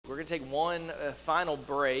going to take one final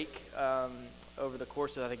break over the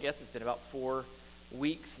course of, I guess it's been about 4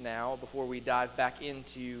 weeks now, before we dive back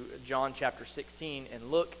into John chapter 16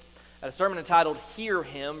 and look at a sermon entitled, Hear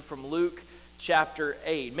Him, from Luke chapter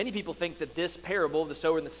 8. Many people think that this parable, the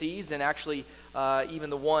sower and the seeds, and actually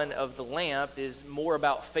even the one of the lamp, is more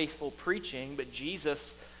about faithful preaching, but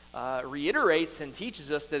Jesus reiterates and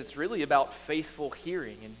teaches us that it's really about faithful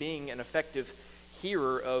hearing and being an effective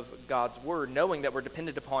hearer of God's word, knowing that we're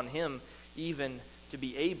dependent upon Him even to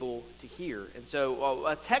be able to hear. And so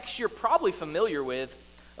a text you're probably familiar with,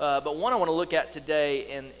 but one I want to look at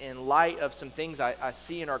today in light of some things I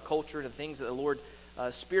see in our culture and the things that the Lord,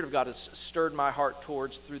 Spirit of God, has stirred my heart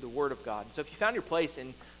towards through the Word of God. And so if you found your place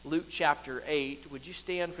in Luke chapter 8, would you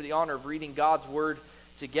stand for the honor of reading God's Word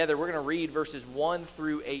together? We're going to read verses 1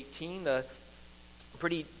 through 18, a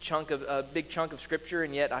big chunk of Scripture,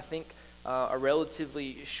 and yet I think a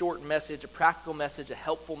relatively short message, a practical message, a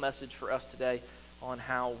helpful message for us today on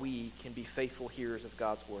how we can be faithful hearers of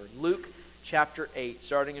God's Word. Luke chapter 8,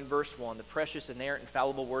 starting in verse 1, the precious, inerrant,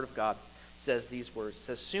 infallible Word of God says these words. It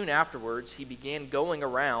says, Soon afterwards he began going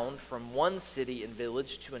around from one city and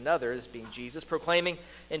village to another, this being Jesus, proclaiming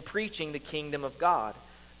and preaching the kingdom of God.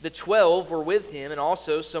 The 12 were with him, and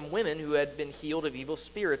also some women who had been healed of evil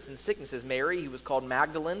spirits and sicknesses. Mary, who was called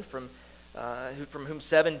Magdalene, from whom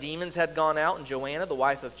 7 demons had gone out, and Joanna, the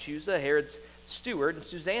wife of Chuza, Herod's steward, and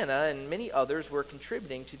Susanna, and many others were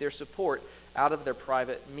contributing to their support out of their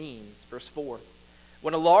private means. Verse 4.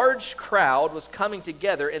 When a large crowd was coming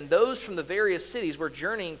together, and those from the various cities were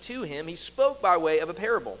journeying to him, he spoke by way of a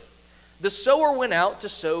parable. The sower went out to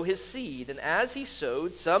sow his seed, and as he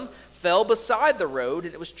sowed, some fell beside the road,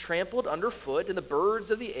 and it was trampled underfoot, and the birds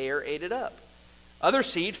of the air ate it up. Other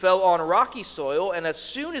seed fell on rocky soil, and as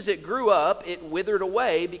soon as it grew up, it withered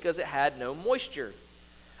away because it had no moisture.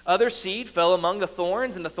 Other seed fell among the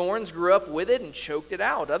thorns, and the thorns grew up with it and choked it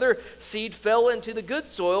out. Other seed fell into the good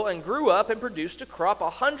soil and grew up and produced a crop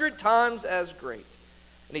 100 times as great.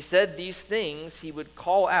 And he said these things he would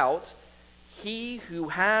call out, He who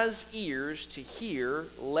has ears to hear,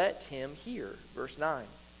 let him hear. Verse 9.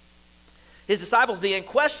 His disciples began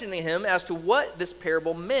questioning him as to what this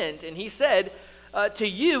parable meant, and he said, to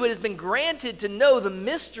you it has been granted to know the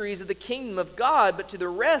mysteries of the kingdom of God, but to the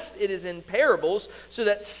rest it is in parables, so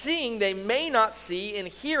that seeing they may not see, and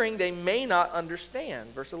hearing they may not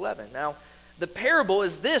understand. Verse 11. Now, the parable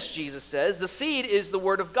is this, Jesus says, the seed is the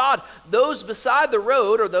word of God. Those beside the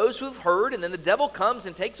road are those who have heard, and then the devil comes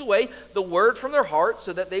and takes away the word from their heart,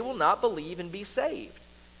 so that they will not believe and be saved.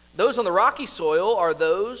 Those on the rocky soil are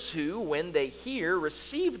those who, when they hear,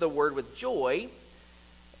 receive the word with joy,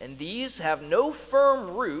 and these have no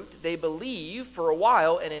firm root. They believe for a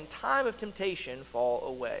while, and in time of temptation fall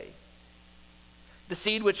away. The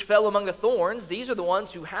seed which fell among the thorns, these are the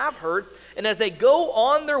ones who have heard, and as they go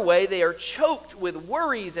on their way, they are choked with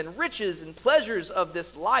worries and riches and pleasures of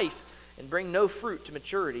this life, and bring no fruit to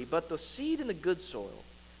maturity. But the seed in the good soil,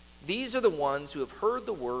 these are the ones who have heard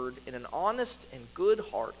the word in an honest and good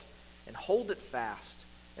heart, and hold it fast,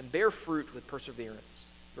 and bear fruit with perseverance.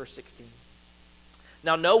 Verse 16.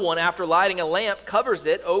 Now no one, after lighting a lamp, covers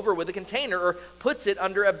it over with a container or puts it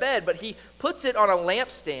under a bed, but he puts it on a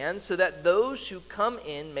lampstand so that those who come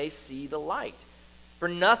in may see the light. For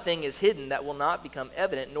nothing is hidden that will not become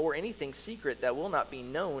evident, nor anything secret that will not be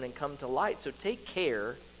known and come to light. So take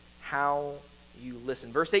care how you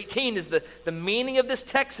listen. Verse 18 is the meaning of this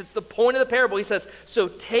text. It's the point of the parable. He says, so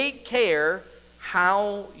take care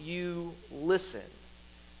how you listen.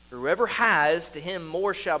 Whoever has, to him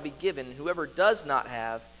more shall be given. Whoever does not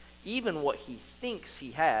have, even what he thinks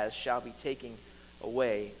he has shall be taken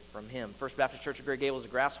away from him. First Baptist Church of Gray Gables, the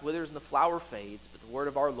grass withers and the flower fades, but the word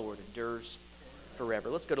of our Lord endures forever.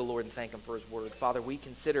 Let's go to the Lord and thank him for his word. Father, we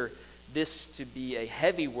consider this to be a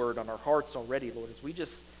heavy word on our hearts already, Lord, as we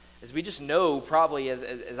just know, probably as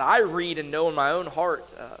I read and know in my own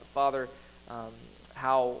heart, Father,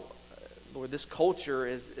 how, Lord, this culture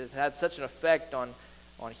has had such an effect on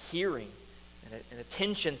hearing and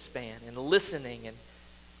attention span and listening.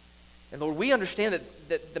 And Lord, we understand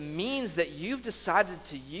that the means that you've decided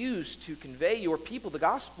to use to convey your people the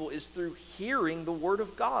gospel is through hearing the word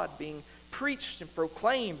of God being preached and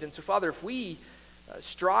proclaimed. And so, Father, if we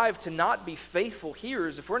strive to not be faithful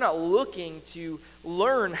hearers, if we're not looking to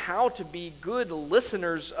learn how to be good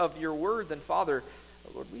listeners of your word, then, Father,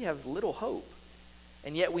 Lord, we have little hope.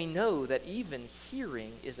 And yet we know that even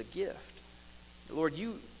hearing is a gift. Lord,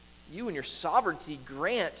 you in your sovereignty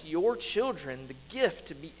grant your children the gift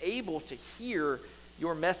to be able to hear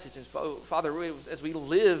your message. And Father, as we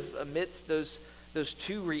live amidst those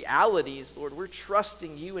two realities, Lord, we're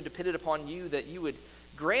trusting you and dependent upon you that you would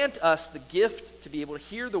Grant us the gift to be able to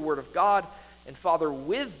hear the word of God. And Father,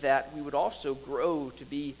 with that, we would also grow to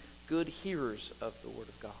be good hearers of the word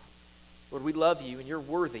of God. Lord, we love you and you're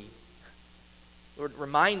worthy. Lord,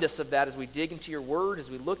 remind us of that as we dig into your word,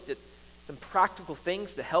 as we looked at some practical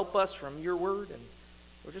things to help us from your word. And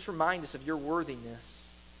Lord, just remind us of your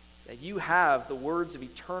worthiness, that you have the words of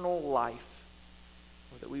eternal life,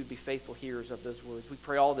 Lord, that we would be faithful hearers of those words. We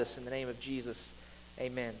pray all this in the name of Jesus.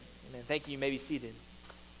 Amen. Amen. Thank you. You may be seated.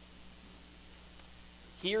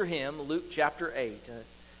 Hear him, Luke chapter 8.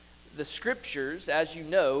 The scriptures, as you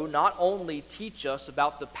know, not only teach us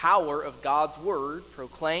about the power of God's word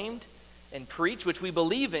proclaimed and preached, which we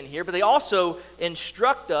believe in here, but they also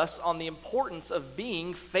instruct us on the importance of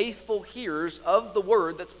being faithful hearers of the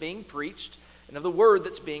word that's being preached and of the word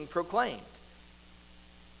that's being proclaimed.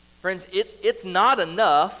 Friends, it's not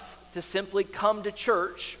enough to simply come to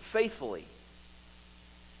church faithfully.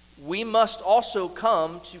 We must also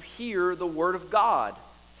come to hear the word of God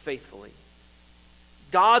faithfully.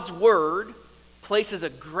 God's word places a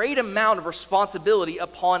great amount of responsibility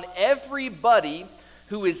upon everybody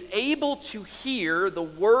who is able to hear the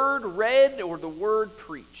word read or the word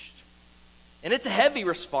preached. And it's a heavy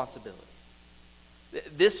responsibility.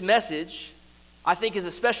 This message, I think, is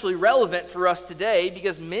especially relevant for us today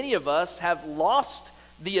because many of us have lost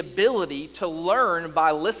the ability to learn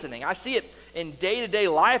by listening. I see it in day-to-day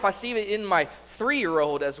life. I see it in my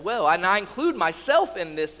 3-year-old as well. And I include myself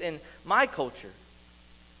in this in my culture.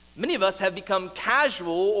 Many of us have become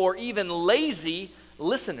casual or even lazy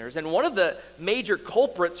listeners. And one of the major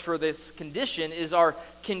culprits for this condition is our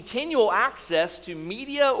continual access to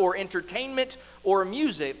media or entertainment or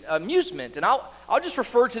amusement. And I'll just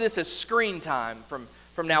refer to this as screen time from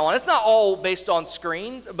now on. It's not all based on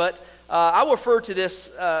screens, but I will refer to this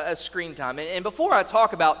as screen time. And before I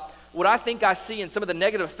talk about what I think I see in some of the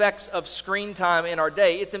negative effects of screen time in our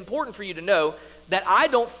day, it's important for you to know that I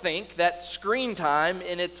don't think that screen time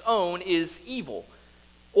in its own is evil,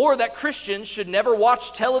 or that Christians should never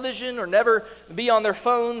watch television or never be on their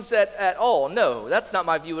phones at all. No, that's not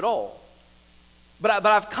my view at all. But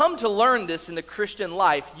I've come to learn this in the Christian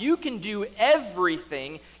life. You can do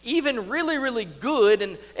everything, even really, really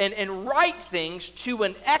good and right things to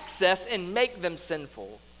an excess and make them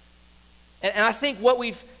sinful. And I think what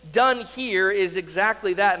we've done here is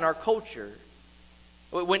exactly that in our culture.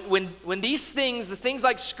 When these things, the things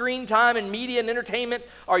like screen time and media and entertainment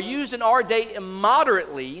are used in our day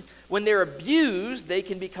immoderately, when they're abused, they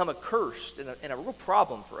can become a curse and a real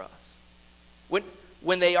problem for us.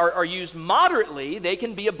 When they are used moderately, they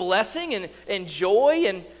can be a blessing and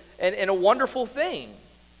joy and a wonderful thing.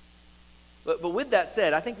 But with that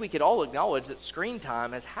said, I think we could all acknowledge that screen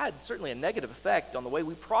time has had certainly a negative effect on the way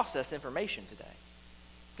we process information today.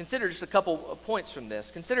 Consider just a couple of points from this.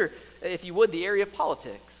 Consider, if you would, the area of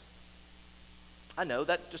politics. I know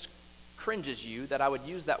that just cringes you that I would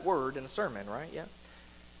use that word in a sermon, right? Yeah.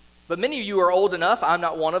 But many of you are old enough, I'm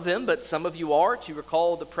not one of them, but some of you are, to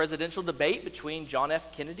recall the presidential debate between John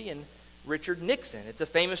F. Kennedy and Richard Nixon. It's a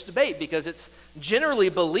famous debate because it's generally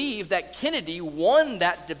believed that Kennedy won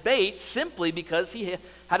that debate simply because he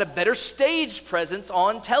had a better stage presence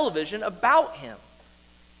on television about him.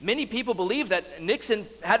 Many people believe that Nixon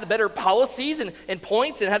had the better policies and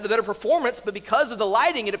points and had the better performance, but because of the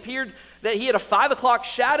lighting, it appeared that he had a 5 o'clock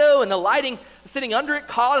shadow, and the lighting sitting under it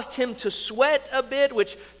caused him to sweat a bit,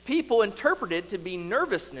 which people interpreted to be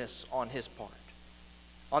nervousness on his part.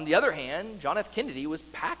 On the other hand, John F. Kennedy was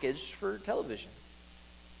packaged for television.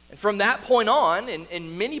 And from that point on,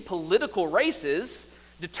 in many political races,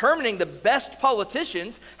 determining the best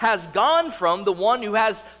politicians has gone from the one who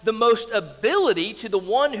has the most ability to the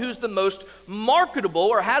one who's the most marketable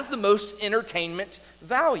or has the most entertainment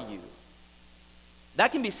value.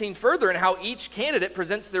 That can be seen further in how each candidate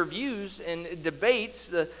presents their views and debates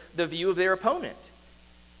the view of their opponent.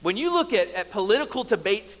 When you look at political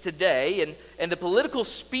debates today and the political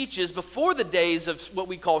speeches before the days of what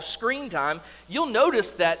we call screen time, you'll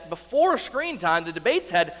notice that before screen time, the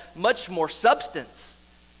debates had much more substance.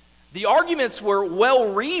 The arguments were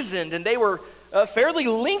well-reasoned, and they were fairly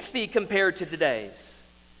lengthy compared to today's.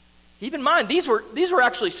 Keep in mind, these were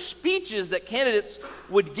actually speeches that candidates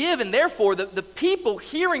would give, and therefore the people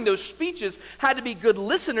hearing those speeches had to be good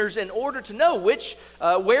listeners in order to know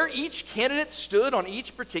where each candidate stood on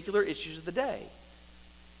each particular issues of the day.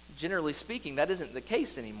 Generally speaking, that isn't the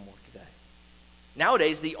case anymore today.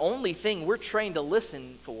 Nowadays, the only thing we're trained to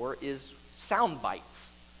listen for is sound bites.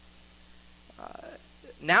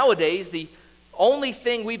 Nowadays, only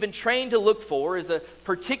thing we've been trained to look for is a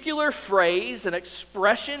particular phrase, an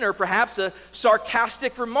expression, or perhaps a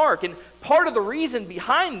sarcastic remark. And part of the reason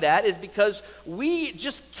behind that is because we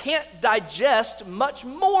just can't digest much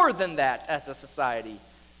more than that as a society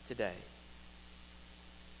today.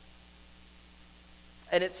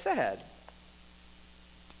 And it's sad.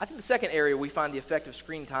 I think the second area we find the effect of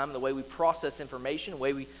screen time, the way we process information, the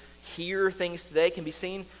way we hear things today, can be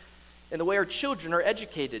seen in the way our children are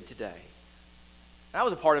educated today. I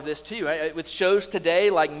was a part of this too. With shows today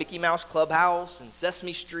like Mickey Mouse Clubhouse and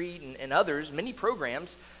Sesame Street and others, many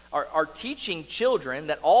programs are teaching children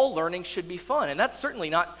that all learning should be fun. And that's certainly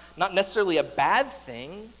not necessarily a bad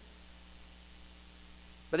thing.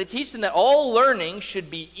 But they teach them that all learning should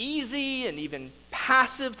be easy and even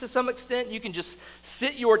passive to some extent. You can just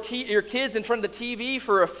sit your kids in front of the TV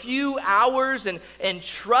for a few hours and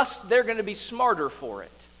trust they're going to be smarter for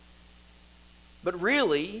it. But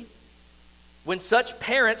really, when such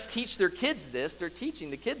parents teach their kids this, they're teaching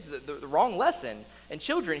the kids the wrong lesson. And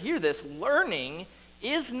children hear this: learning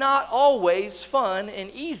is not always fun and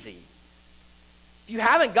easy. If you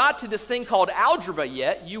haven't got to this thing called algebra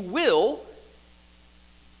yet, you will.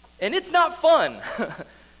 And it's not fun.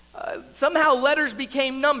 Somehow letters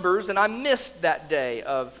became numbers, and I missed that day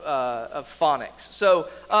of phonics. So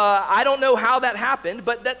I don't know how that happened,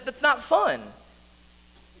 but that's not fun.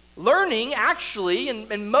 Learning, actually,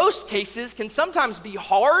 in most cases, can sometimes be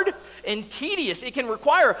hard and tedious. It can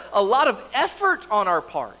require a lot of effort on our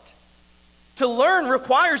part. To learn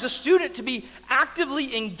requires a student to be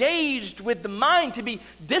actively engaged with the mind, to be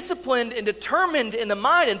disciplined and determined in the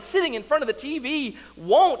mind. And sitting in front of the TV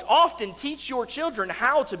won't often teach your children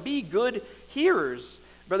how to be good hearers.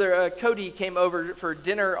 Brother Cody came over for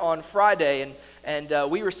dinner on Friday,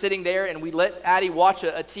 and we were sitting there, and we let Addie watch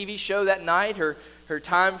a TV show that night, her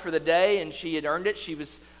time for the day, and she had earned it. She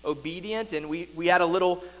was obedient, and we had a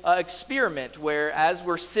little experiment where, as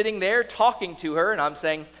we're sitting there talking to her, and I'm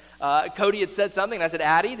saying, Cody had said something, and I said,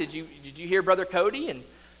 Addie, did you hear Brother Cody? And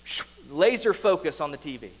laser focus on the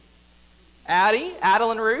TV. Addie,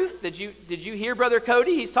 Adeline Ruth, did you hear Brother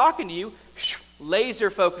Cody? He's talking to you. Laser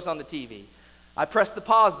focus on the TV. I pressed the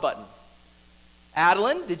pause button.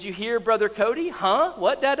 Adeline, did you hear Brother Cody? Huh?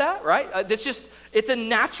 What? Da-da? Right? It's a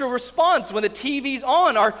natural response. When the TV's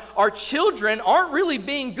on, our children aren't really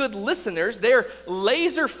being good listeners. They're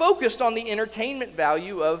laser focused on the entertainment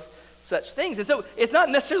value of such things. And so it's not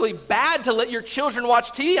necessarily bad to let your children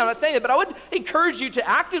watch TV. I'm not saying that, but I would encourage you to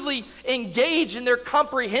actively engage in their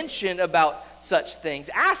comprehension about such things.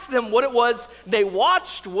 Ask them what it was they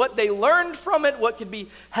watched, what they learned from it, what could be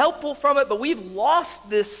helpful from it. But we've lost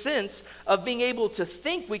this sense of being able to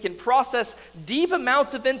think we can process deep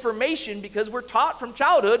amounts of information because we're taught from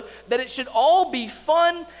childhood that it should all be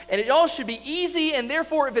fun and it all should be easy. And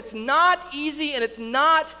therefore, if it's not easy and it's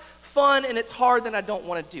not fun and it's hard, then I don't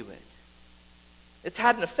want to do it. It's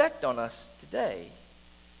had an effect on us today.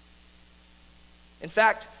 In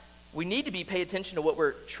fact, we need to pay attention to what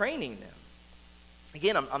we're training them.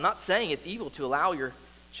 Again, I'm not saying it's evil to allow your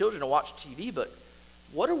children to watch TV, but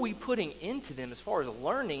what are we putting into them as far as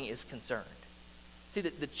learning is concerned? See,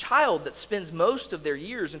 the child that spends most of their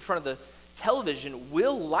years in front of the television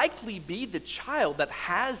will likely be the child that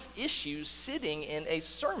has issues sitting in a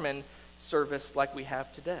sermon service like we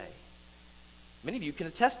have today. Many of you can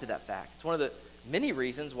attest to that fact. It's one of the many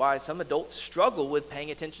reasons why some adults struggle with paying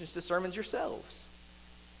attention to sermons yourselves,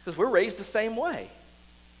 because we're raised the same way.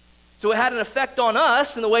 So it had an effect on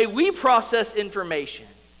us in the way we process information,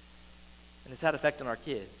 and it's had an effect on our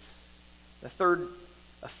kids. The third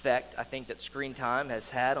effect, I think, that screen time has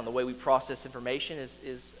had on the way we process information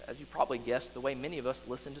is, as you probably guessed, the way many of us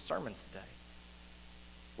listen to sermons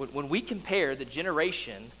today. When we compare the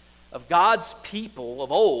generation of God's people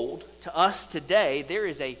of old to us today, there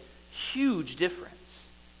is a huge difference.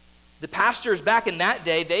 The pastors back in that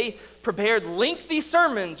day, they prepared lengthy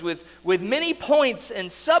sermons with many points and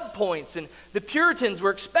subpoints, and the Puritans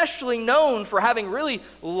were especially known for having really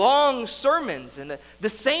long sermons, and the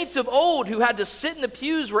saints of old who had to sit in the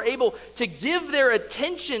pews were able to give their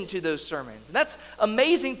attention to those sermons. And that's an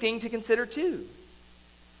amazing thing to consider too.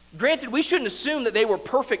 Granted, we shouldn't assume that they were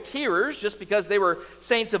perfect hearers just because they were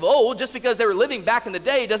saints of old. Just because they were living back in the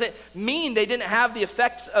day doesn't mean they didn't have the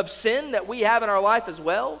effects of sin that we have in our life as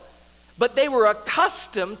well. But they were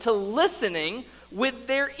accustomed to listening with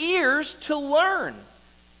their ears to learn.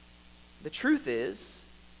 The truth is,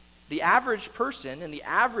 the average person in the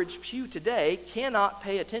average pew today cannot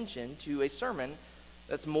pay attention to a sermon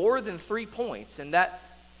that's more than 3 points, and that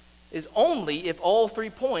is only if all 3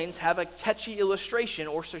 points have a catchy illustration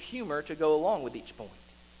or some humor to go along with each point.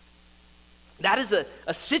 That is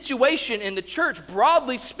a situation in the church,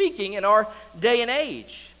 broadly speaking, in our day and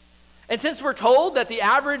age. And since we're told that the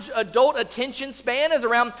average adult attention span is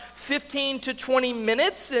around 15 to 20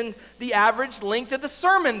 minutes, and the average length of the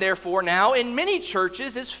sermon, therefore, now in many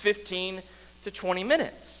churches is 15 to 20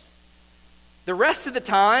 minutes. The rest of the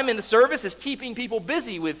time in the service is keeping people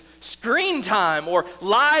busy with screen time or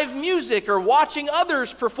live music or watching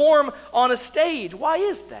others perform on a stage. Why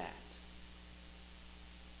is that?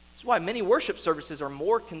 This is why many worship services are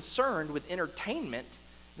more concerned with entertainment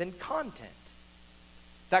than content.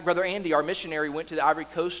 In fact, Brother Andy, our missionary, went to the Ivory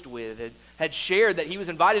Coast with, had shared that he was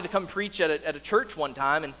invited to come preach at a church one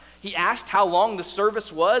time, and he asked how long the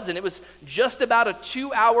service was, and it was just about a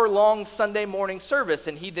 2-hour-long Sunday morning service,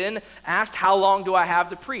 and he then asked, how long do I have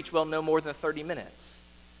to preach? Well, no more than 30 minutes.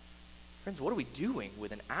 Friends, what are we doing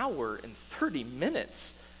with an hour and 30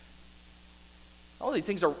 minutes? All these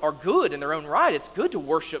things are good in their own right. It's good to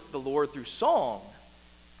worship the Lord through song.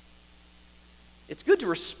 It's good to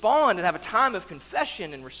respond and have a time of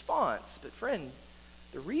confession and response. But friend,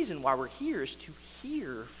 the reason why we're here is to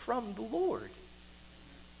hear from the Lord.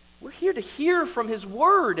 We're here to hear from His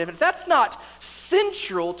Word. And if that's not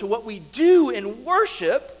central to what we do in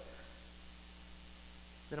worship,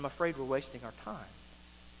 then I'm afraid we're wasting our time.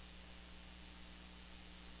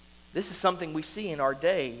 This is something we see in our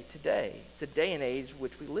day today. It's a day and age in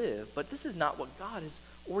which we live. But this is not what God has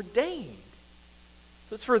ordained.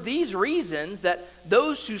 So it's for these reasons that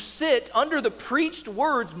those who sit under the preached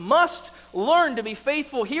words must learn to be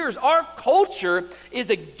faithful hearers. Our culture is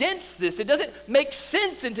against this. It doesn't make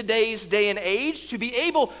sense in today's day and age to be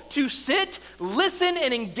able to sit, listen,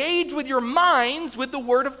 and engage with your minds with the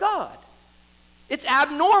Word of God. It's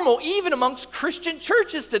abnormal even amongst Christian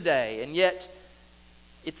churches today, and yet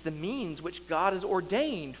it's the means which God has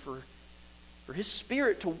ordained for His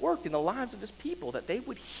Spirit to work in the lives of His people, that they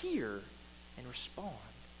would hear and respond.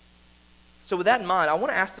 So with that in mind, I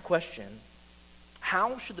want to ask the question,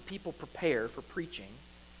 how should the people prepare for preaching,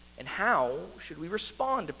 and how should we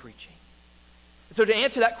respond to preaching? And so to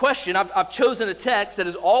answer that question, I've chosen a text that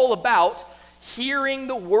is all about hearing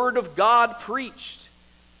the Word of God preached.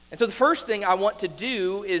 And so the first thing I want to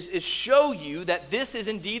do is show you that this is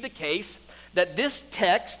indeed the case, that this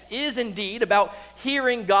text is indeed about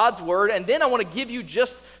hearing God's Word, and then I want to give you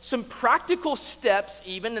just some practical steps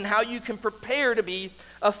even in how you can prepare to be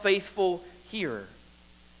a faithful hearer.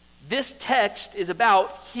 This text is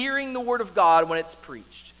about hearing the Word of God when it's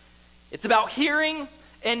preached. It's about hearing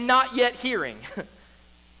and not yet hearing.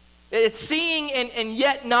 It's seeing and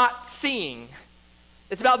yet not seeing.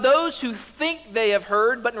 It's about those who think they have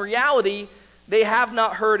heard, but in reality, they have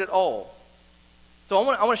not heard at all. So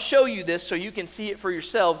I want to show you this so you can see it for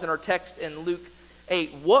yourselves in our text in Luke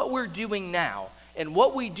 8. What we're doing now and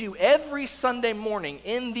what we do every Sunday morning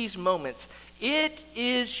in these moments, it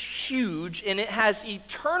is huge and it has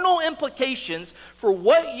eternal implications for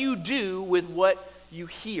what you do with what you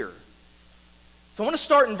hear. So I want to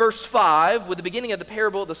start in verse 5 with the beginning of the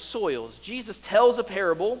parable of the soils. Jesus tells a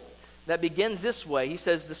parable that begins this way. He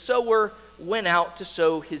says, the sower went out to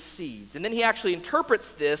sow his seeds. And then he actually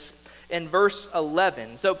interprets this in verse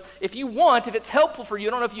 11. So if you want, if it's helpful for you,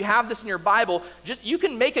 I don't know if you have this in your Bible, just you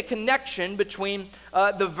can make a connection between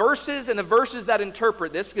the verses and the verses that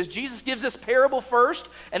interpret this, because Jesus gives this parable first,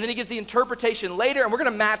 and then he gives the interpretation later, and we're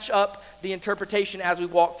going to match up the interpretation as we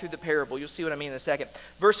walk through the parable. You'll see what I mean in a second.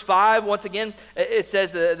 Verse 5, once again, it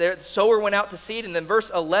says the sower went out to seed, and then verse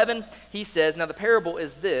 11, he says, now the parable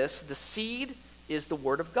is this, the seed is the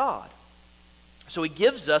word of God. So he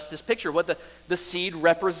gives us this picture of what the seed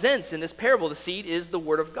represents in this parable. The seed is the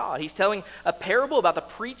Word of God. He's telling a parable about the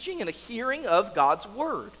preaching and the hearing of God's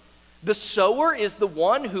Word. The sower is the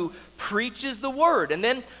one who preaches the Word. And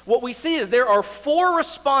then what we see is there are 4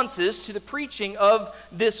 responses to the preaching of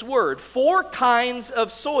this Word. 4 kinds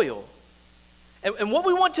of soil. And what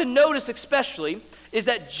we want to notice especially is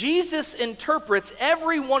that Jesus interprets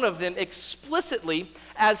every one of them explicitly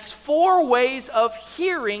as 4 ways of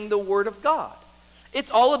hearing the Word of God. It's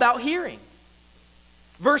all about hearing.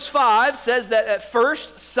 Verse 5 says that at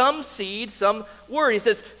first some seed, some word. He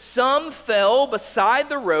says, some fell beside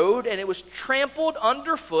the road, and it was trampled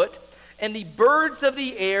underfoot, and the birds of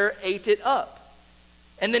the air ate it up.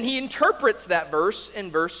 And then he interprets that verse in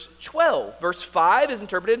verse 12. Verse 5 is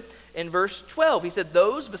interpreted in verse 12. He said,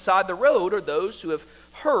 those beside the road are those who have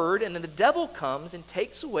heard, and then the devil comes and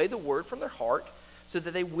takes away the word from their heart, so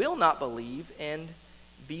that they will not believe and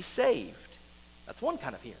be saved. That's one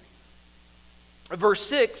kind of hearing. Verse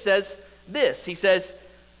 6 says this. He says,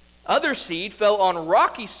 Other seed fell on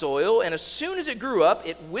rocky soil, and as soon as it grew up,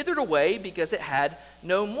 it withered away because it had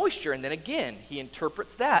no moisture. And then again, he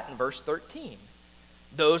interprets that in verse 13.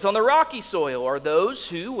 Those on the rocky soil are those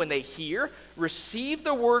who, when they hear, receive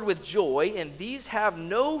the word with joy, and these have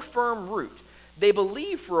no firm root. They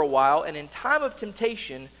believe for a while, and in time of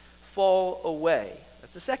temptation fall away.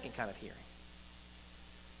 That's the second kind of hearing.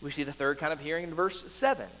 We see the third kind of hearing in verse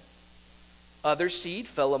 7. Other seed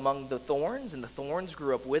fell among the thorns, and the thorns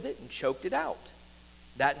grew up with it and choked it out.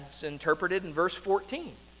 That's interpreted in verse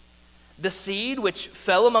 14. The seed which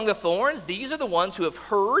fell among the thorns, these are the ones who have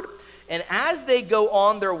heard, and as they go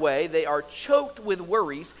on their way, they are choked with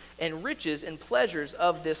worries and riches and pleasures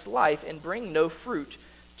of this life and bring no fruit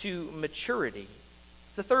to maturity.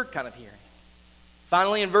 It's the third kind of hearing.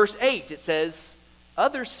 Finally, in verse 8, it says,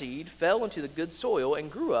 other seed fell into the good soil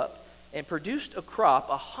and grew up and produced a crop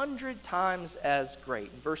 100 times as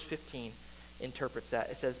great. And verse 15 interprets that.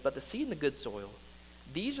 It says, but the seed in the good soil,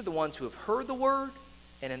 these are the ones who have heard the word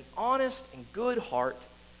in an honest and good heart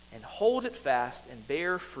and hold it fast and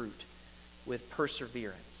bear fruit with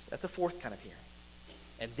perseverance. That's a fourth kind of hearing.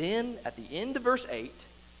 And then at the end of verse 8,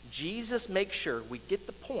 Jesus makes sure we get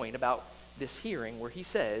the point about this hearing where he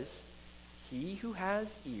says, he who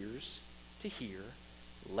has ears to hear,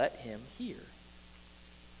 let him hear.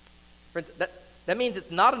 Friends, that means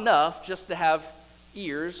it's not enough just to have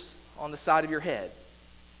ears on the side of your head.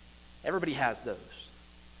 Everybody has those.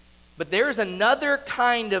 But there's another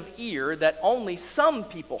kind of ear that only some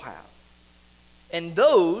people have. And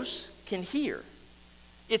those can hear.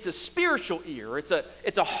 It's a spiritual ear. It's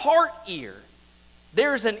a heart ear.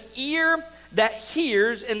 There's an ear that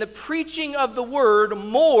hears in the preaching of the word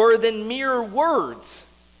more than mere words.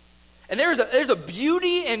 And there's a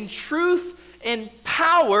beauty and truth and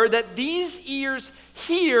power that these ears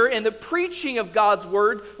hear in the preaching of God's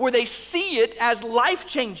word where they see it as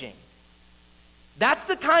life-changing. That's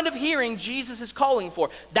the kind of hearing Jesus is calling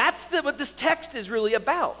for. That's what this text is really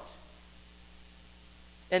about.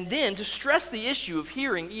 And then, to stress the issue of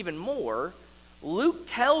hearing even more, Luke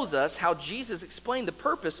tells us how Jesus explained the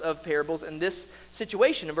purpose of parables in this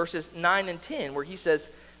situation in verses 9 and 10, where he says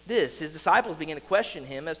this, his disciples began to question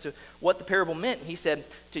him as to what the parable meant. And he said,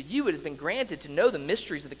 to you it has been granted to know the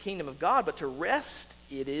mysteries of the kingdom of God, but to rest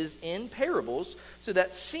it is in parables, so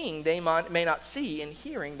that seeing they may not see, and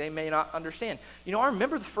hearing they may not understand. You know, I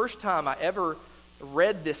remember the first time I ever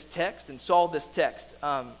read this text and saw this text,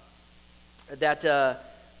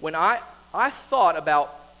 when I thought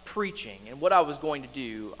about preaching and what I was going to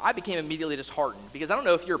do, I became immediately disheartened, because I don't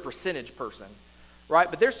know if you're a percentage person, right?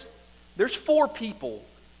 But there's 4 people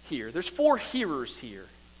here. There's 4 hearers here.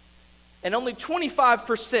 And only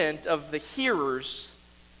 25% of the hearers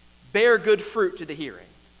bear good fruit to the hearing.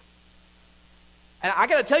 And I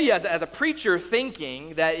got to tell you, as a preacher,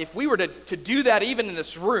 thinking that if we were to do that even in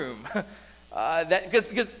this room,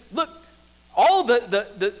 because look, all the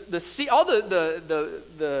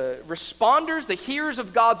responders, the hearers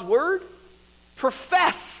of God's word,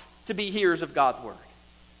 profess to be hearers of God's word,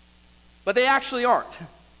 but they actually aren't.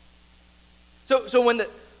 So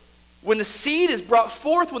when the seed is brought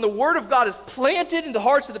forth, when the word of God is planted in the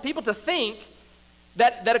hearts of the people, to think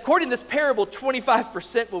that according to this parable,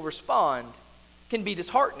 25% will respond can be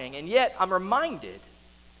disheartening. And yet I'm reminded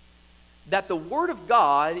that the word of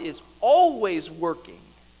God is always working,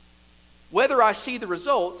 whether I see the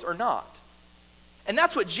results or not. And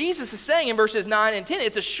that's what Jesus is saying in verses 9 and 10.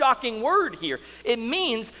 It's a shocking word here. It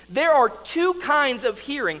means there are 2 kinds of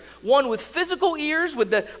hearing. One with physical ears,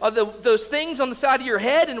 with those things on the side of your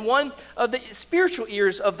head, and one of the spiritual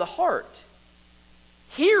ears of the heart.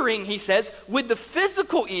 Hearing, he says, with the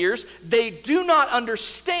physical ears, they do not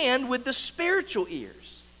understand with the spiritual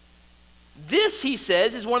ears. This, he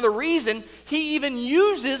says, is one of the reasons he even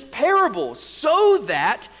uses parables, so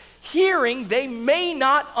that hearing they may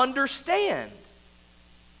not understand.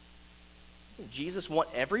 Doesn't Jesus want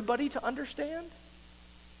everybody to understand?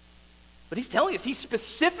 But he's telling us, he's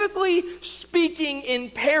specifically speaking in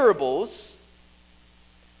parables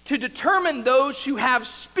to determine those who have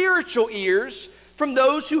spiritual ears from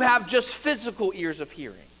those who have just physical ears of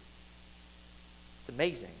hearing. It's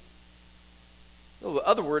amazing. In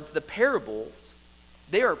other words, the parables,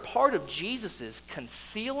 they are part of Jesus'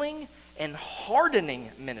 concealing and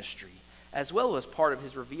hardening ministry, as well as part of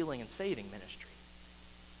his revealing and saving ministry.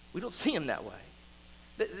 We don't see him that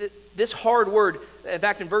way. This hard word, in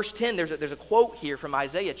fact, in verse 10, there's a quote here from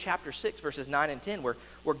Isaiah chapter 6, verses 9 and 10, where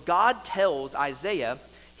God tells Isaiah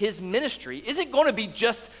his ministry isn't going to be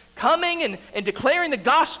just coming and declaring the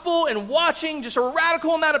gospel and watching just a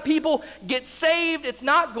radical amount of people get saved. It's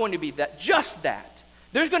not going to be just that.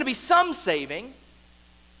 There's going to be some saving,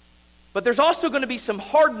 but there's also going to be some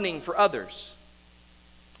hardening for others.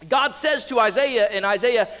 God says to Isaiah in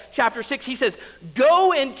Isaiah chapter 6, he says,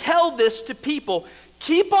 "Go and tell this to people.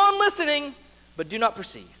 Keep on listening, but do not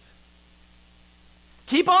perceive.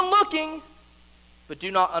 Keep on looking, but do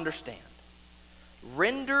not understand.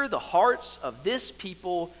 Render the hearts of this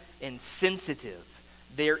people insensitive,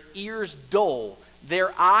 their ears dull,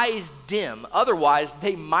 their eyes dim. Otherwise,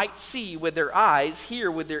 they might see with their eyes,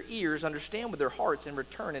 hear with their ears, understand with their hearts, and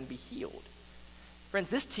return and be healed." Friends,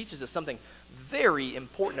 this teaches us something very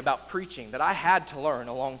important about preaching that I had to learn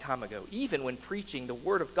a long time ago. Even when preaching the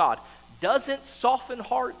Word of God doesn't soften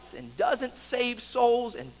hearts and doesn't save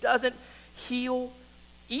souls and doesn't heal,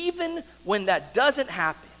 even when that doesn't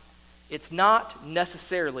happen, it's not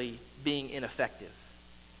necessarily being ineffective.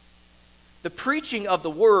 The preaching of the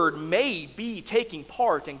Word may be taking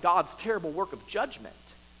part in God's terrible work of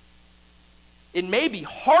judgment. It may be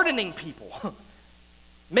hardening people,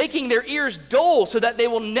 making their ears dull so that they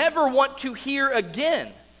will never want to hear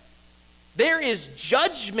again. There is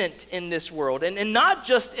judgment in this world, and not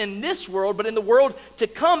just in this world, but in the world to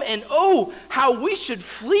come, and oh, how we should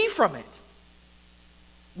flee from it.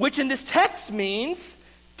 Which in this text means,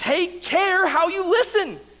 take care how you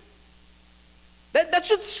listen. That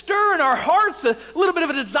should stir in our hearts a little bit of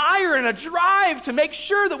a desire and a drive to make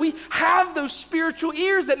sure that we have those spiritual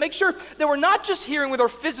ears, that make sure that we're not just hearing with our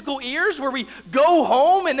physical ears where we go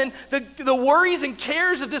home and then the worries and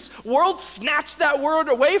cares of this world snatch that word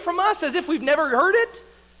away from us as if we've never heard it.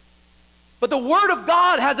 But the Word of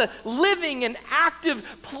God has a living and active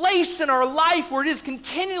place in our life where it is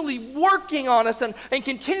continually working on us and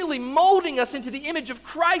continually molding us into the image of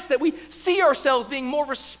Christ, that we see ourselves being more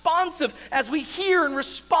responsive as we hear and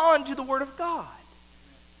respond to the Word of God.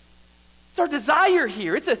 It's our desire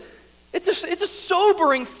here. It's a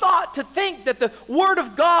sobering thought to think that the Word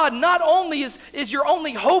of God not only is your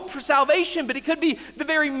only hope for salvation, but it could be the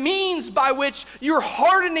very means by which you're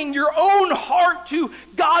hardening your own heart to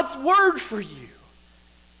God's Word for you.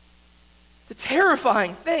 It's a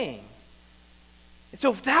terrifying thing. And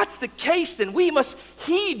so if that's the case, then we must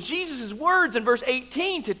heed Jesus' words in verse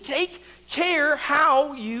 18 to take care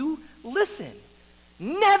how you listen.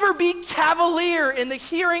 Never be cavalier in the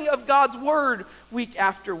hearing of God's Word week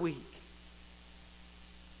after week.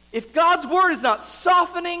 If God's Word is not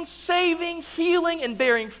softening, saving, healing, and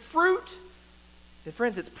bearing fruit, then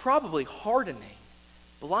friends, it's probably hardening,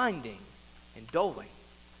 blinding, and dulling.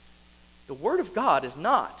 The Word of God is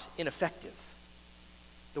not ineffective.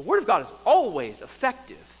 The Word of God is always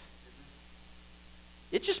effective.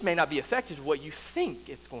 It just may not be effective to what you think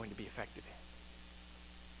it's going to be effective in.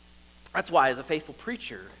 That's why as a faithful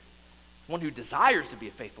preacher, one who desires to be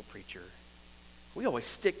a faithful preacher, we always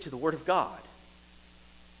stick to the Word of God.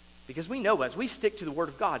 Because we know as we stick to the Word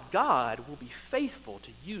of God, God will be faithful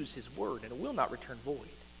to use His Word, and it will not return void.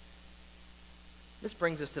 This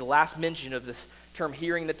brings us to the last mention of this term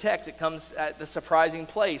hearing the text. It comes at the surprising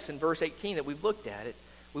place in verse 18 that we've looked at it.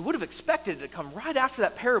 We would have expected it to come right after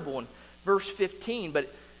that parable in verse 15,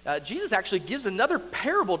 but Jesus actually gives another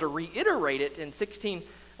parable to reiterate it in 16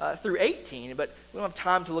 through 18, but we don't have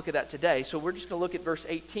time to look at that today, so we're just going to look at verse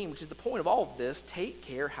 18, which is the point of all of this. Take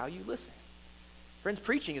care how you listen. Friends,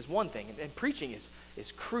 preaching is one thing, and preaching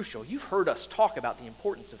is crucial. You've heard us talk about the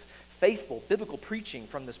importance of faithful biblical preaching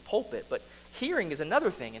from this pulpit, but hearing is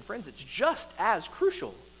another thing, and friends, it's just as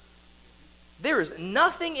crucial. There is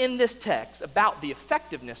nothing in this text about the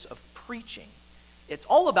effectiveness of preaching. It's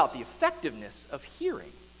all about the effectiveness of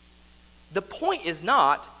hearing. The point is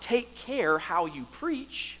not take care how you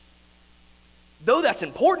preach, though that's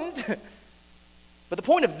important, but the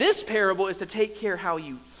point of this parable is to take care how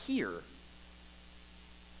you hear.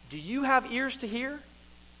 Do you have ears to hear?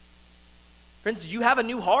 Friends, do you have a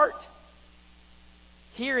new heart?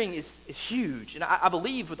 Hearing is huge, and I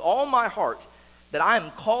believe with all my heart that I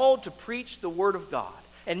am called to preach the Word of God.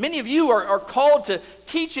 And many of you are called to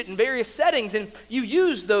teach it in various settings, and you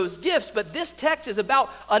use those gifts, but this text is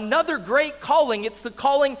about another great calling. It's the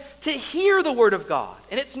calling to hear the Word of God,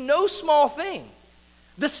 and it's no small thing.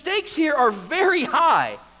 The stakes here are very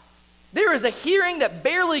high. There is a hearing that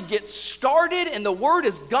barely gets started, and the Word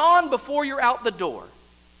is gone before you're out the door.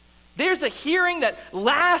 There's a hearing that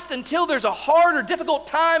lasts until there's a hard or difficult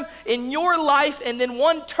time in your life, and then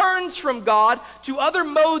one turns from God to other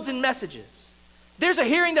modes and messages. There's a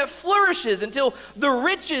hearing that flourishes until the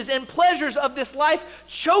riches and pleasures of this life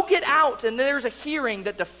choke it out, and there's a hearing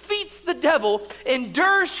that defeats the devil,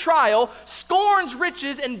 endures trial, scorns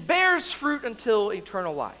riches, and bears fruit until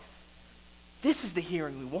eternal life. This is the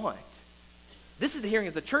hearing we want. This is the hearing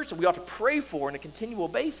as the church that we ought to pray for on a continual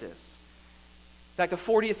basis. In fact,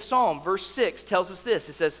 the 40th Psalm, verse 6, tells us this.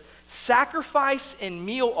 It says, sacrifice and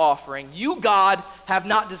meal offering you, God, have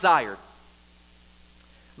not desired.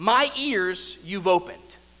 My ears you've opened.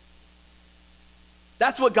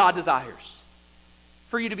 That's what God desires.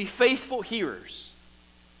 For you to be faithful hearers.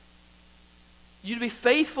 You to be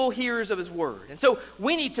faithful hearers of his word. And so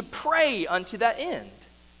we need to pray unto that end.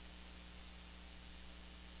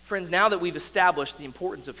 Friends, now that we've established the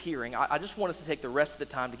importance of hearing, I just want us to take the rest of the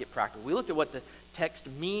time to get practical. We looked at what the text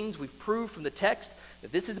means. We've proved from the text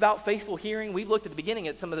that this is about faithful hearing. We've looked at the beginning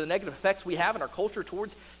at some of the negative effects we have in our culture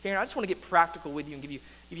towards hearing. I just want to get practical with you and give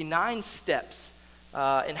you 9 steps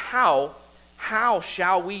in how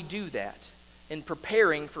shall we do that in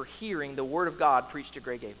preparing for hearing the word of God preached to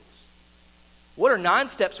Grey Gables. What are 9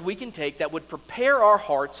 steps we can take that would prepare our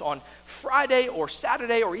hearts on Friday or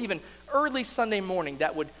Saturday or even early Sunday morning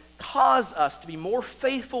that would cause us to be more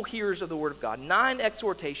faithful hearers of the Word of God? 9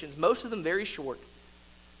 exhortations, most of them very short.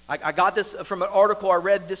 I got this from an article I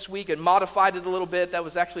read this week and modified it a little bit. That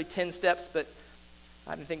was actually 10 steps, but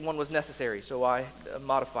I didn't think one was necessary, so I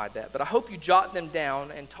modified that. But I hope you jot them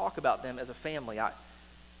down and talk about them as a family.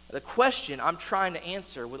 The question I'm trying to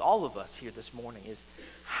answer with all of us here this morning is,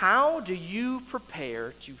 how do you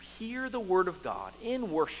prepare to hear the Word of God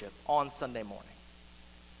in worship on Sunday morning?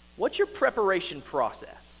 What's your preparation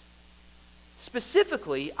process?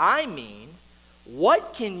 Specifically, I mean,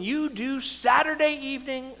 what can you do Saturday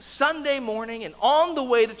evening, Sunday morning, and on the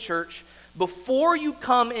way to church before you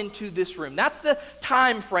come into this room? That's the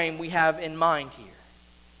time frame we have in mind here.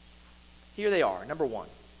 Here they are. Number 1,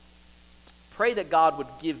 pray that God would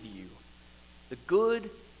give you the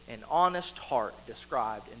good and honest heart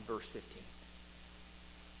described in verse 15.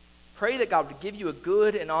 Pray that God would give you a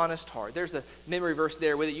good and honest heart. There's a memory verse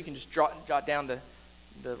there with it. You can just jot down the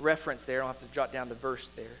reference there. I don't have to jot down the verse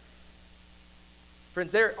there.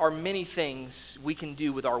 Friends, there are many things we can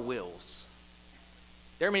do with our wills.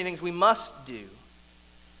 There are many things we must do.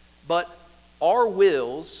 But our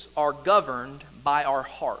wills are governed by our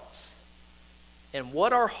hearts. And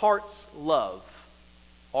what our hearts love,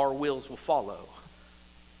 our wills will follow.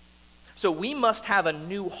 So we must have a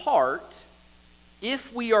new heart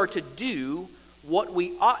if we are to do what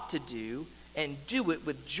we ought to do and do it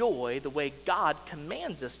with joy the way God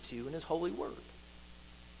commands us to in his holy word.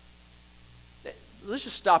 Let's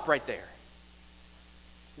just stop right there.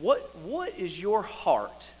 What is your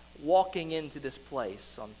heart walking into this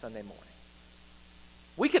place on Sunday morning?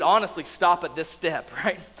 We could honestly stop at this step,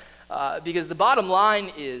 right? Because the bottom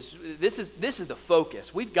line is, this is the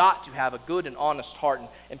focus. We've got to have a good and honest heart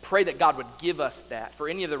and pray that God would give us that for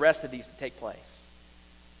any of the rest of these to take place.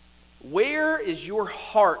 Where is your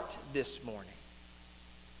heart this morning?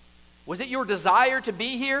 Was it your desire to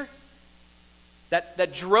be here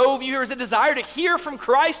that drove you here? Is it a desire to hear from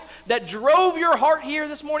Christ that drove your heart here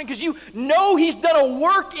this morning? Because you know he's done a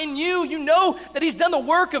work in you. You know that he's done the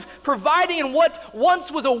work of providing in what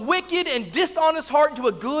once was a wicked and dishonest heart into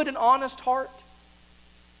a good and honest heart.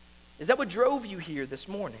 Is that what drove you here this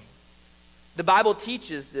morning? The Bible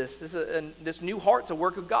teaches this. This new heart's a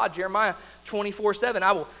work of God. Jeremiah 24:7,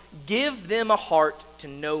 I will give them a heart to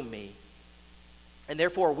know me. And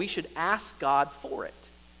therefore, we should ask God for it.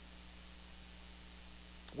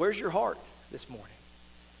 Where's your heart this morning?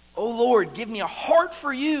 Oh Lord, give me a heart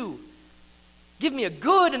for you. Give me a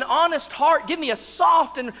good and honest heart. Give me a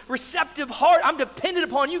soft and receptive heart. I'm dependent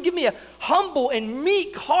upon you. Give me a humble and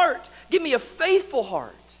meek heart. Give me a faithful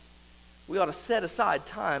heart. We ought to set aside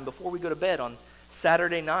time before we go to bed on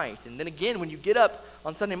Saturday night. And then again, when you get up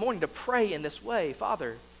on Sunday morning, to pray in this way.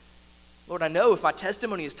 Father, Lord, I know if my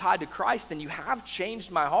testimony is tied to Christ, then you have changed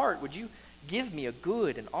my heart. Would you give me a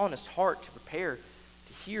good and honest heart to prepare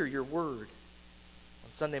to hear your word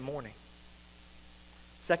on Sunday morning?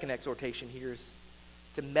 Second exhortation here is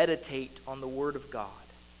to meditate on the word of God.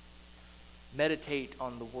 Meditate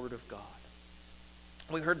on the word of God.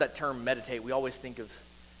 We heard that term meditate. We always think of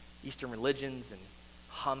Eastern religions and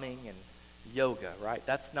humming and yoga, right?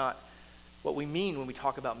 That's not what we mean when we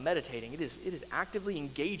talk about meditating. It is actively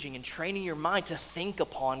engaging and training your mind to think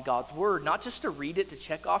upon God's word, not just to read it, to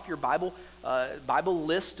check off your Bible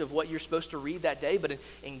list of what you're supposed to read that day, but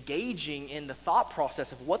engaging in the thought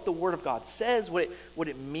process of what the word of God says, what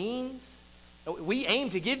it means. We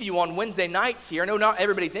aim to give you on Wednesday nights here. I know not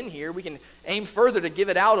everybody's in here. We can aim further to give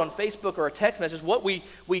it out on Facebook or a text message. What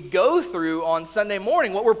we go through on Sunday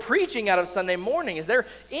morning, what we're preaching out of Sunday morning. Is there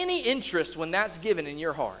any interest when that's given in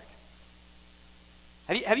your heart?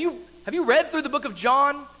 Have you read through the book of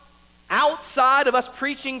John outside of us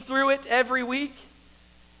preaching through it every week?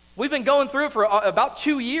 We've been going through it for about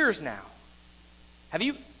 2 years now. Have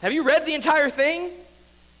you read the entire thing?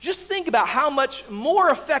 Just think about how much more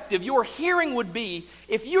effective your hearing would be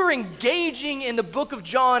if you're engaging in the book of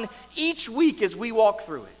John each week as we walk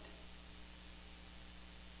through it.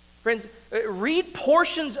 Friends, read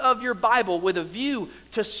portions of your Bible with a view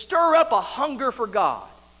to stir up a hunger for God.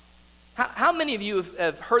 How many of you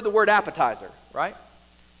have heard the word appetizer, right?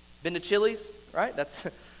 Been to Chili's, right? That's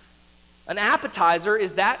an appetizer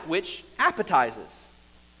is that which appetizes.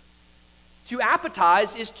 To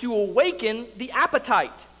appetize is to awaken the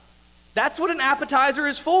appetite. That's what an appetizer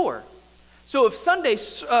is for. So if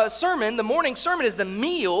Sunday's sermon, the morning sermon, is the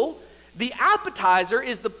meal, the appetizer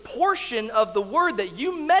is the portion of the word that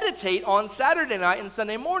you meditate on Saturday night and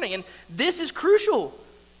Sunday morning. And this is crucial.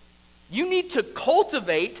 You need to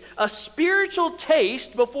cultivate a spiritual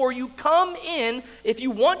taste before you come in if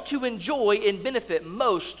you want to enjoy and benefit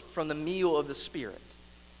most from the meal of the Spirit.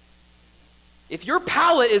 If your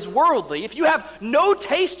palate is worldly, if you have no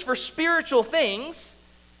taste for spiritual things,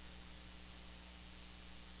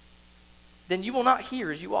 then you will not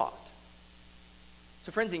hear as you ought.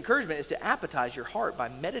 So friends, the encouragement is to appetize your heart by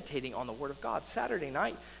meditating on the Word of God. Saturday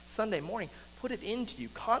night, Sunday morning, put it into you.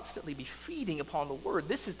 Constantly be feeding upon the Word.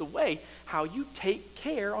 This is the way how you take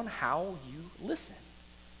care on how you listen.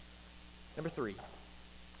 Number 3,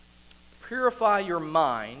 purify your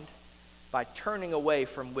mind by turning away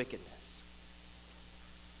from wickedness.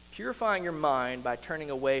 Purifying your mind by turning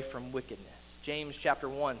away from wickedness. James chapter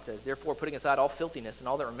 1 says, therefore, putting aside all filthiness and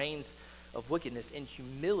all that remains of wickedness, in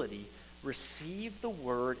humility receive the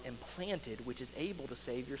word implanted, which is able to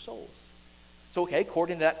save your souls. So, okay,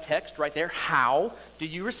 according to that text right there, how do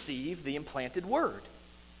you receive the implanted word?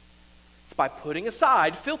 It's by putting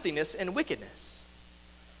aside filthiness and wickedness.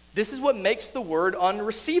 This is what makes the word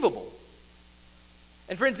unreceivable.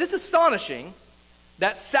 And friends, it's astonishing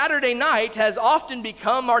that Saturday night has often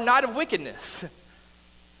become our night of wickedness.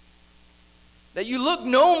 That you look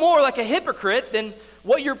no more like a hypocrite than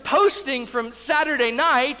what you're posting from Saturday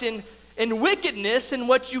night and wickedness and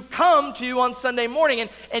what you come to on Sunday morning.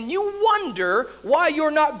 And you wonder why you're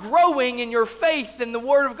not growing in your faith in the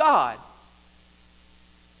Word of God.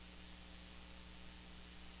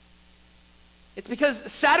 It's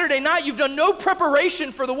because Saturday night you've done no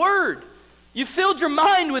preparation for the Word. You filled your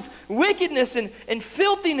mind with wickedness and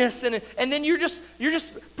filthiness, and then you're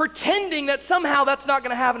just pretending that somehow that's not going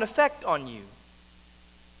to have an effect on you.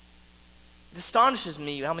 It astonishes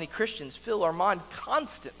me how many Christians fill our mind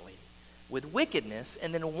constantly with wickedness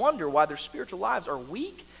and then wonder why their spiritual lives are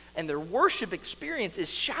weak and their worship experience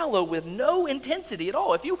is shallow with no intensity at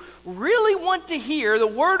all. If you really want to hear the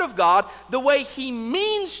Word of God the way He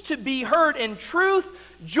means to be heard in truth,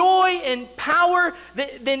 joy, and power,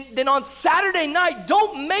 then on Saturday night,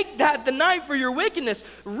 don't make that the night for your wickedness.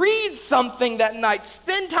 Read something that night.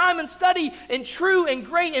 Spend time and study in true and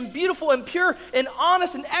great and beautiful and pure and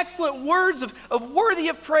honest and excellent words of worthy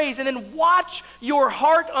of praise, and then watch your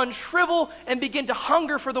heart unshrivel and begin to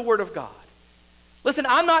hunger for the Word of God. Listen,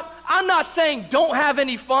 I'm not saying don't have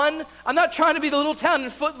any fun. I'm not trying to be the little town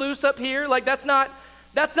in Footloose up here. Like that's not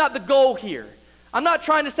the goal here. I'm not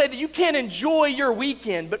trying to say that you can't enjoy your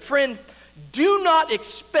weekend, but friend, do not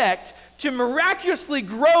expect to miraculously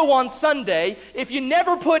grow on Sunday if you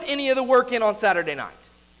never put any of the work in on Saturday night.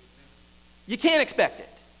 You can't expect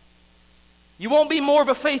it. You won't be more of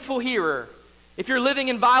a faithful hearer if you're living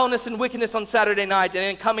in vileness and wickedness on Saturday night and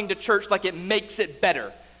then coming to church like it makes it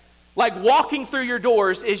better. Like walking through your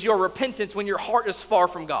doors is your repentance when your heart is far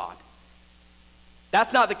from God.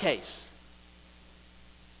 That's not the case.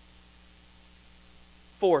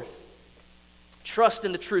 Fourth, trust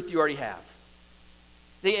in the truth you already have.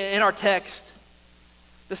 See, in our text,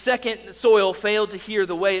 the second soil failed to hear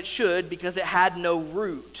the way it should because it had no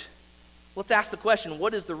root. Let's ask the question,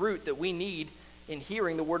 what is the root that we need in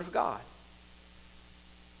hearing the Word of God?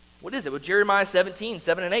 What is it? Well, Jeremiah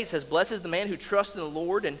 17:7-8 says, blessed is the man who trusts in the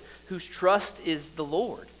Lord and whose trust is the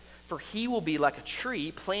Lord. For he will be like a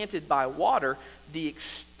tree planted by water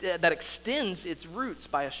that extends its roots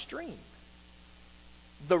by a stream.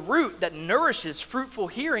 The root that nourishes fruitful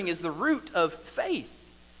hearing is the root of faith.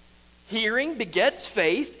 Hearing begets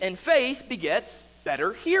faith, and faith begets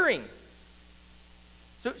better hearing.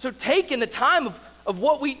 So take in the time of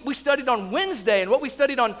what we studied on Wednesday and what we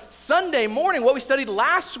studied on Sunday morning, what we studied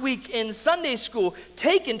last week in Sunday school.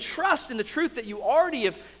 Take and trust in the truth that you already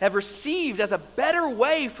have received as a better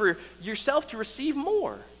way for yourself to receive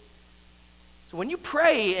more. So when you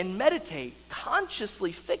pray and meditate,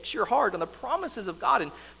 consciously fix your heart on the promises of God and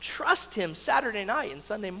trust Him Saturday night and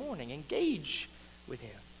Sunday morning. Engage with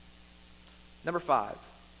Him. Number 5,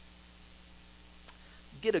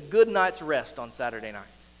 get a good night's rest on Saturday night.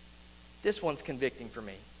 This one's convicting for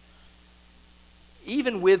me.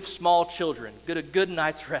 even with small children, get a good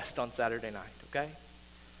night's rest on Saturday night, okay?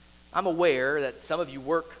 I'm aware that some of you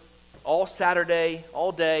work all Saturday,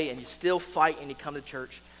 all day, and you still fight and you come to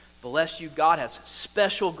church. Bless you. God has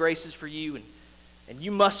special graces for you, and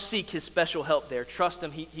you must seek his special help there. Trust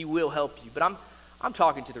him. He will help you. But I'm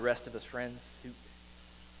talking to the rest of us, friends,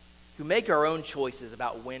 who make our own choices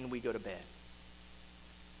about when we go to bed.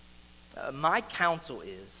 My counsel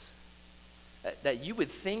is that you would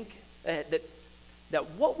think that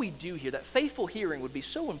what we do here, that faithful hearing would be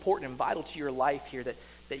so important and vital to your life here that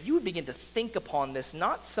you would begin to think upon this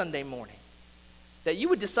not Sunday morning. That you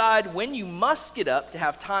would decide when you must get up to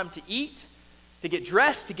have time to eat, to get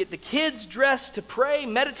dressed, to get the kids dressed, to pray,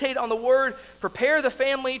 meditate on the word, prepare the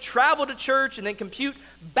family, travel to church, and then compute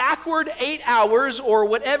backward 8 hours or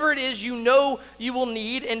whatever it is you know you will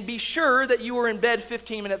need, and be sure that you are in bed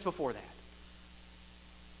 15 minutes before that.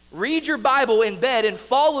 Read your Bible in bed and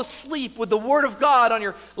fall asleep with the Word of God on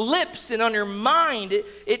your lips and on your mind.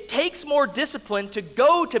 It takes more discipline to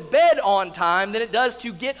go to bed on time than it does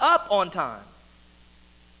to get up on time.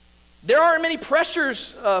 There aren't many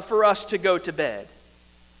pressures for us to go to bed.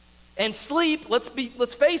 And sleep, let's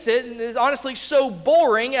face it, is honestly so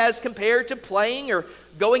boring as compared to playing or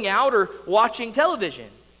going out or watching television.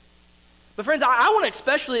 But friends, I want to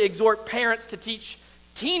especially exhort parents to teach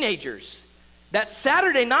teenagers that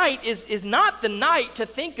Saturday night is not the night to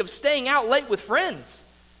think of staying out late with friends.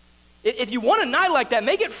 If you want a night like that,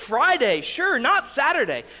 make it Friday, sure, not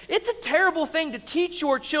Saturday. It's a terrible thing to teach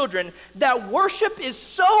your children that worship is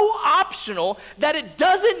so optional that it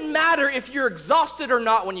doesn't matter if you're exhausted or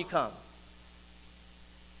not when you come.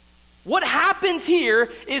 What happens here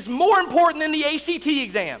is more important than the ACT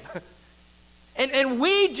exam. And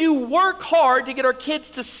we do work hard to get our kids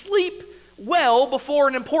to sleep well before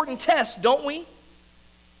an important test, don't we?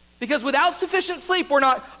 Because without sufficient sleep, we're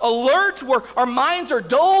not alert, our minds are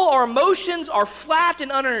dull, our emotions are flat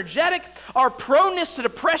and unenergetic, our proneness to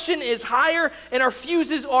depression is higher, and our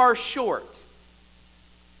fuses are short.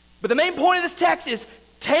 But the main point of this text is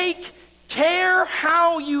take care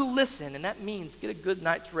how you listen, and that means get a good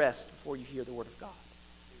night's rest before you hear the word of God.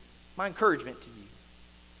 My encouragement to you.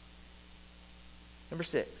 Number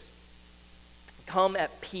 6. Come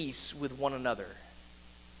at peace with one another.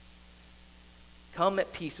 Come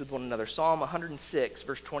at peace with one another. Psalm 106,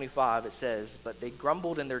 verse 25, it says, "But they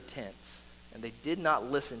grumbled in their tents, and they did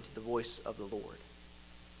not listen to the voice of the Lord."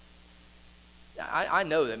 I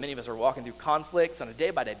know that many of us are walking through conflicts on a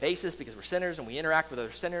day-by-day basis because we're sinners and we interact with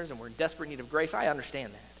other sinners and we're in desperate need of grace. I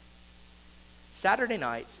understand that. Saturday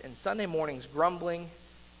nights and Sunday mornings grumbling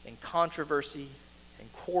and controversy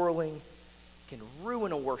and quarreling can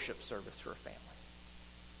ruin a worship service for a family.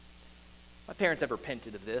 My parents have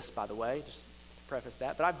repented of this, by the way, just to preface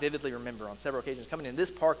that, but I vividly remember on several occasions coming in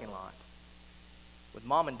this parking lot with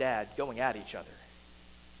mom and dad going at each other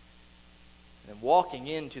and then walking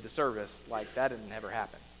into the service like that didn't ever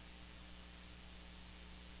happen.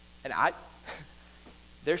 And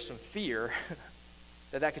there's some fear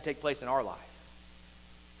that could take place in our life.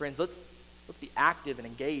 Friends, let's be active and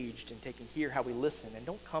engaged in taking hear how we listen, and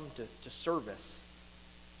don't come to service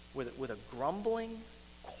with a grumbling,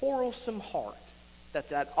 quarrelsome heart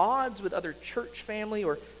that's at odds with other church family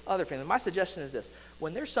or other family. My suggestion is this: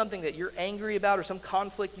 when there's something that you're angry about or some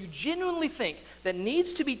conflict you genuinely think that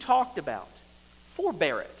needs to be talked about,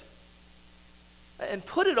 forbear it and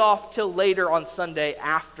put it off till later on Sunday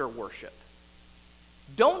after worship.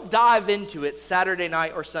 Don't dive into it Saturday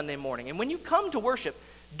night or Sunday morning. And when you come to worship,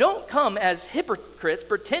 don't come as hypocrites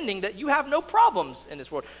pretending that you have no problems in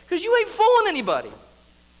this world, because you ain't fooling anybody.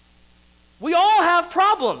 We all have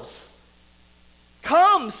problems.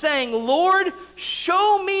 Come saying, "Lord,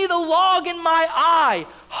 show me the log in my eye.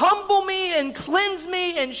 Humble me and cleanse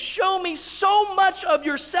me and show me so much of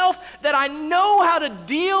yourself that I know how to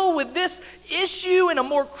deal with this issue in a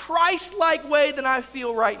more Christ-like way than I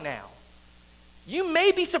feel right now." You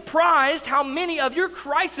may be surprised how many of your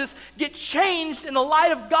crises get changed in the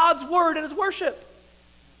light of God's word and his worship.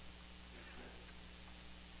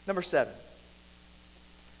 Number 7.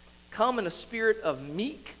 Come in a spirit of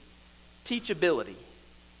meek teachability,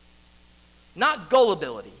 not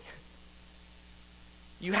gullibility.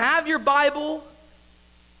 You have your Bible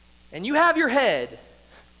and you have your head,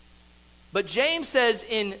 but James says,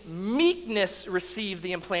 in meekness receive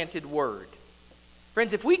the implanted word.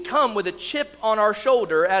 Friends, if we come with a chip on our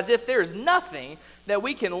shoulder as if there's nothing that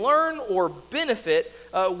we can learn or benefit,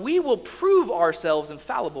 we will prove ourselves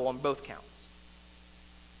infallible on both counts.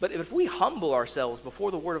 But if we humble ourselves before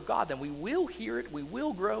the word of God, then we will hear it, we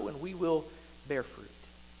will grow, and we will bear fruit.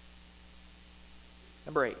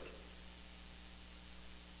 Number 8.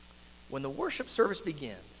 when the worship service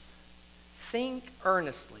begins, think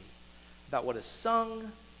earnestly about what is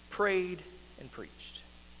sung, prayed, and preached.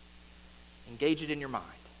 Engage it in your mind.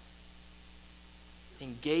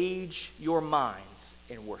 Engage your minds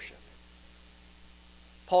in worship.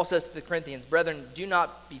 Paul says to the Corinthians, brethren, do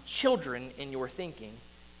not be children in your thinking,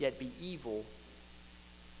 yet be evil,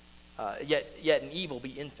 yet in evil be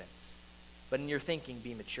infants, but in your thinking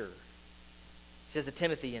be mature. He says to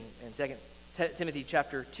Timothy in 2 Timothy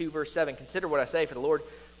chapter 2, verse 7, consider what I say, for the Lord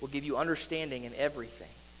will give you understanding in everything.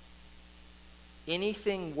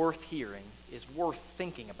 Anything worth hearing is worth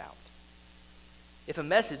thinking about. If a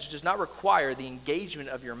message does not require the engagement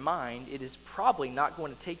of your mind, it is probably not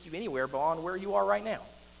going to take you anywhere beyond where you are right now.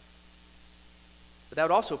 But that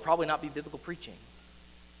would also probably not be biblical preaching.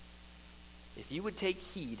 If you would take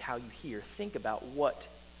heed how you hear, think about what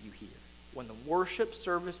you hear. When the worship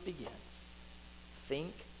service begins,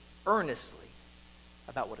 think earnestly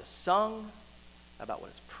about what is sung, about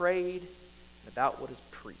what is prayed, and about what is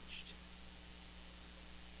preached.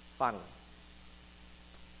 Finally,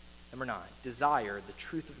 number 9, desire the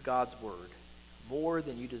truth of God's word more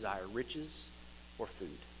than you desire riches or food.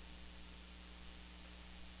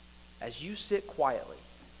 As you sit quietly,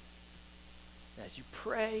 and as you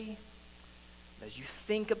pray, and as you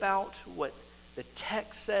think about what the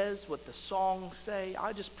text says, what the songs say,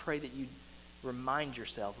 I just pray that you remind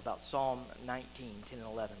yourself about Psalm 19, 10 and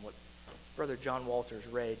 11, what Brother John Walters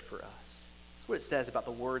read for us. That's what it says about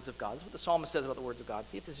the words of God. That's what the psalmist says about the words of God.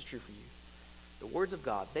 See if this is true for you. The words of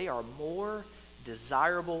God, they are more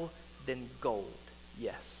desirable than gold.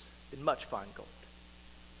 Yes, than much fine gold.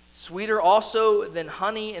 Sweeter also than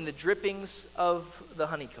honey and the drippings of the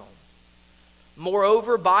honeycomb.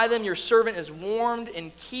 Moreover, by them your servant is warmed.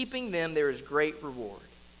 In keeping them there is great reward.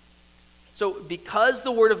 So because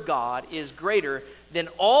the word of God is greater than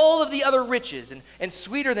all of the other riches and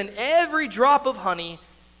sweeter than every drop of honey,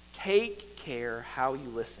 take care how you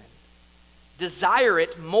listen. Desire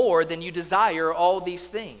it more than you desire all these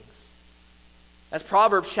things. As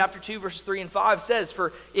Proverbs chapter 2, verses 3 and 5 says,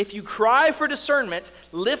 for if you cry for discernment,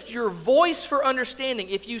 lift your voice for understanding.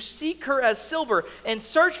 If you seek her as silver and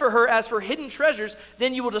search for her as for hidden treasures,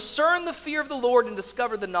 then you will discern the fear of the Lord and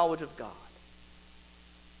discover the knowledge of God.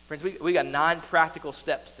 Friends, we got 9 practical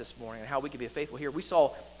steps this morning on how we can be faithful here. We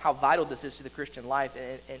saw how vital this is to the Christian life.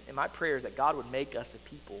 And my prayer is that God would make us a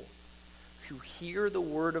people who hear the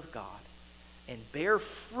word of God and bear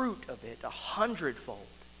fruit of it 100-fold.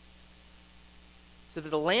 So that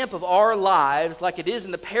the lamp of our lives, like it is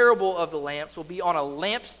in the parable of the lamps, will be on a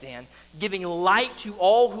lampstand, giving light to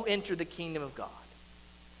all who enter the kingdom of God.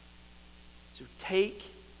 So take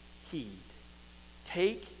heed.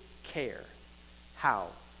 Take care how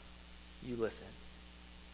you listen.